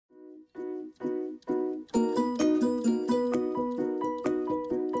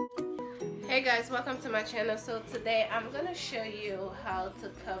Hey guys, welcome to my channel. So today I'm gonna show you how to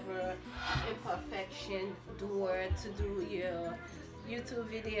cover imperfection door to do your YouTube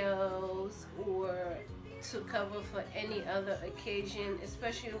videos or to cover for any other occasion,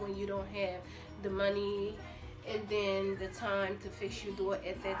 especially when you don't have the money and then the time to fix your door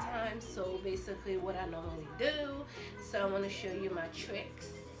at that time. So basically what I normally do, so I want to show you my tricks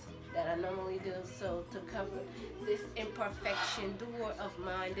that I normally do. So to cover this imperfection door of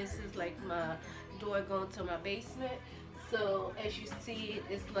mine, this is like my door going to my basement. So as you see,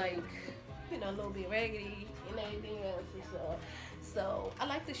 it's like, you know, a little bit raggedy and everything else. So I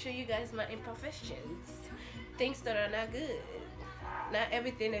like to show you guys my imperfections, things that are not good. Not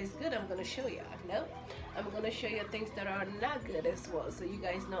everything that is good I'm gonna show y'all. No, I'm gonna show you things that are not good as well, so you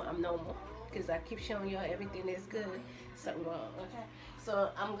guys know I'm normal, because I keep showing y'all everything that's good, something wrong. Okay,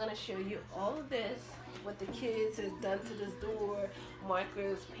 so I'm gonna show you all of this, what the kids has done to this door,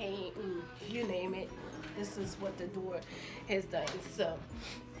 markers, paint, you name it. This is what the door has done. So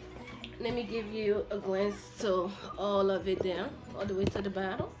let me give you a glance to all of it down, all the way to the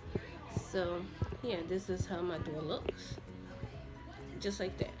bottom. So yeah, this is how my door looks, just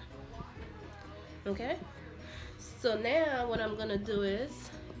like that. Okay, so now what I'm gonna do is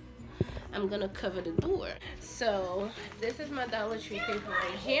I'm gonna cover the door. So this is my Dollar Tree paper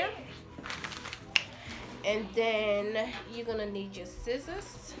right here, and then you're gonna need your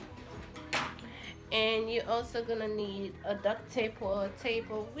scissors, and you're also gonna need a duct tape or a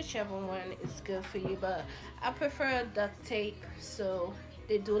tape, or whichever one is good for you, but I prefer duct tape so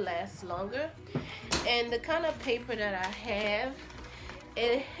they do last longer. And the kind of paper that I have,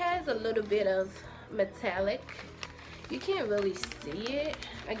 it has a little bit of metallic. You can't really see it,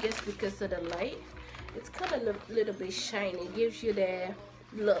 I guess because of the light. It's kind of a little bit shiny. It gives you that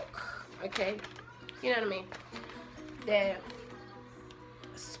look, okay? You know what I mean? That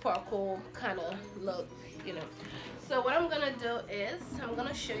sparkle kind of look, you know. So what I'm gonna do is I'm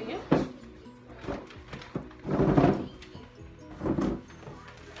gonna show you.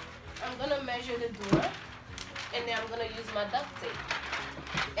 I'm gonna measure the door, and then I'm gonna use my duct tape.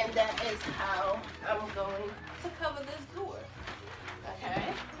 And that is how I'm going to cover this door.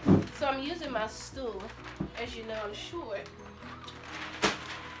 Okay? So I'm using my stool. As you know, I'm short.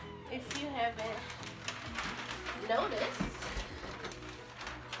 If you haven't noticed.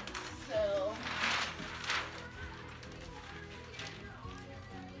 So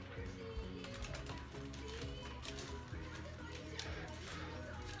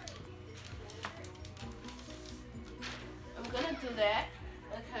I'm gonna do that.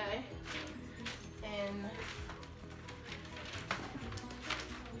 Okay, and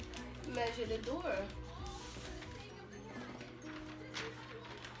measure the door.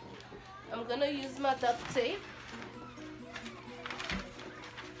 I'm gonna use my duct tape.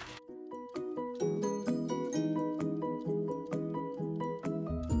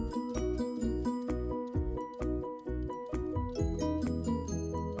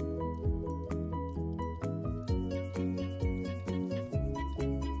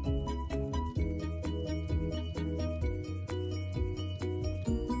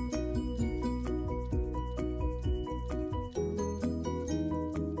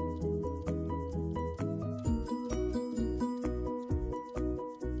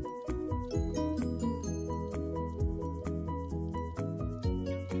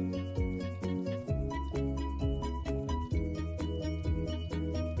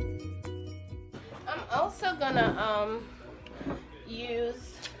 Also gonna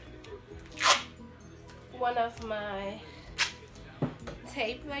use one of my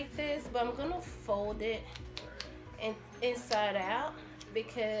tape like this, but I'm gonna fold it inside out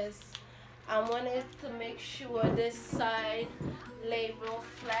because I wanted to make sure this side lay real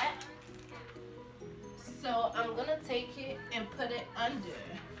flat. So I'm gonna take it and put it under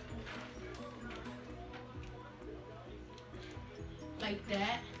like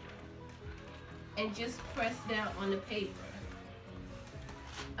that, and just press down on the paper.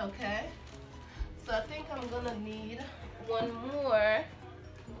 Okay, so I think I'm gonna need one more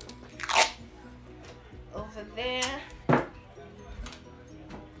over there.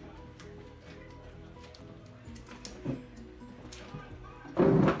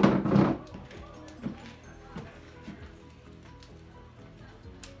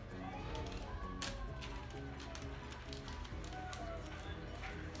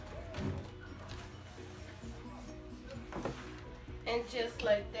 And just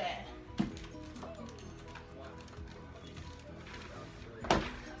like that.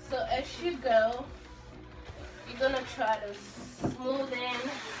 So as you go, you're gonna try to smooth in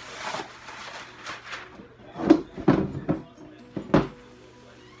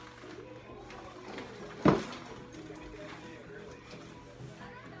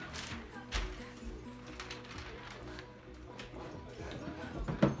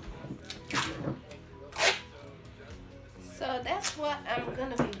that's what I'm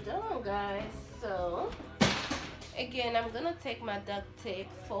gonna be doing, guys. So again, I'm gonna take my duct tape,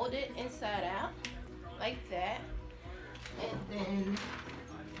 fold it inside out like that, and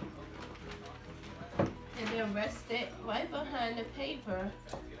then rest it right behind the paper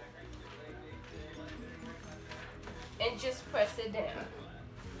and just press it down.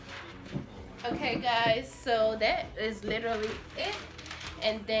 Okay guys, so that is literally it,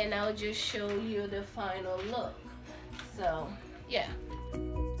 and then I'll just show you the final look. So yeah.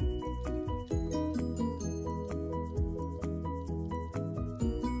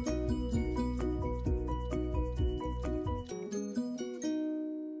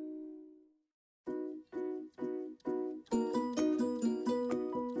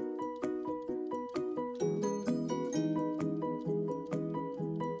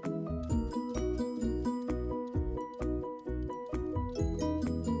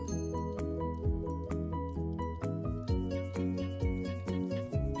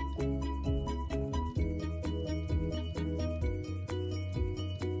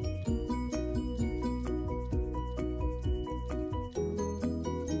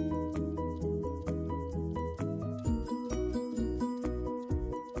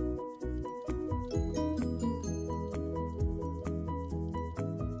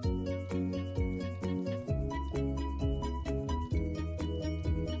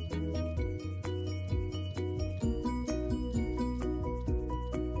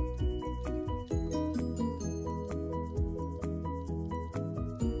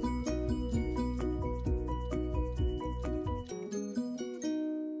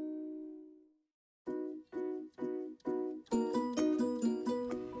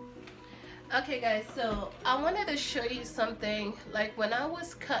 Okay guys, so I wanted to show you something. Like when I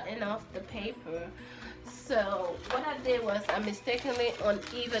was cutting off the paper, so what I did was I mistakenly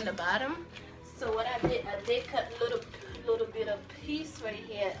uneven the bottom. So what I did cut a little bit of piece right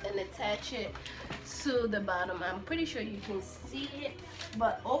here and attach it to the bottom. I'm pretty sure you can see it,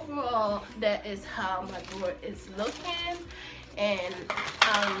 but overall that is how my door is looking, and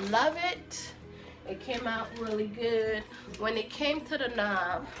I love it. It came out really good. When it came to the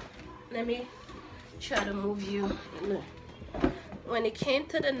knob, let me try to move you. Look. When it came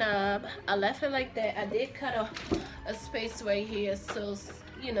to the knob, I left it like that. I did cut a space right here, so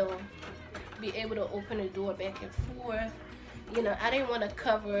you know, be able to open the door back and forth. You know, I didn't want to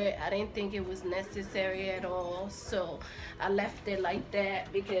cover it. I didn't think it was necessary at all, so I left it like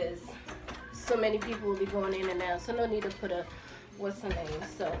that because so many people will be going in and out, so no need to put a what's the name.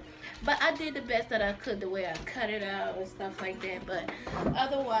 So but I did the best that I could the way I cut it out and stuff like that. But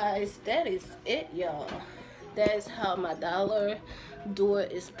otherwise, that is it, y'all. That is how my dollar door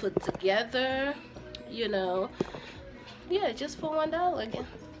is put together, you know. Yeah, just for $1 again.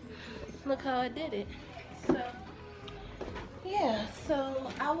 Look how I did it. So yeah,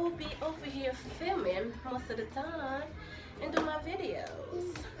 so I will be over here filming most of the time and do my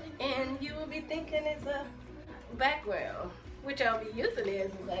videos, and you will be thinking it's a background, which I'll be using it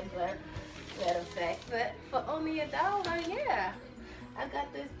as a background, matter of fact. But for only $1, yeah, I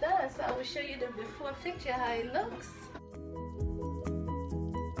got this done. So I will show you the before picture, how it looks.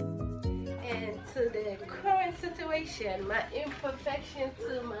 And to the current situation, my imperfection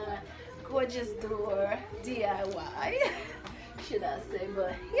to my gorgeous door DIY, should I say.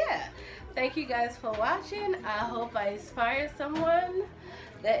 But yeah, thank you guys for watching. I hope I inspire someone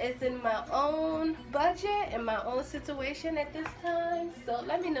that is in my own budget, in my own situation at this time. So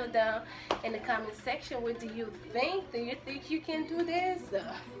let me know down in the comment section, what do you think? Do you think you can do this?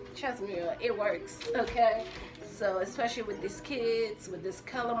 Trust me, it works, okay? So especially with these kids, with this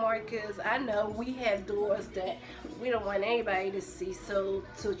color markers, I know we have doors that we don't want anybody to see. So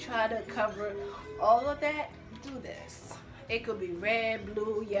to try to cover all of that, do this. It could be red,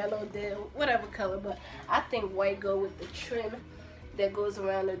 blue, yellow, whatever color, but I think white go with the trim that goes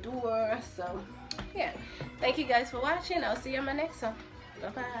around the door. So yeah, thank you guys for watching. I'll see you in my next one. Bye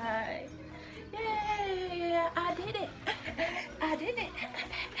bye. Yeah, I did it. I did it.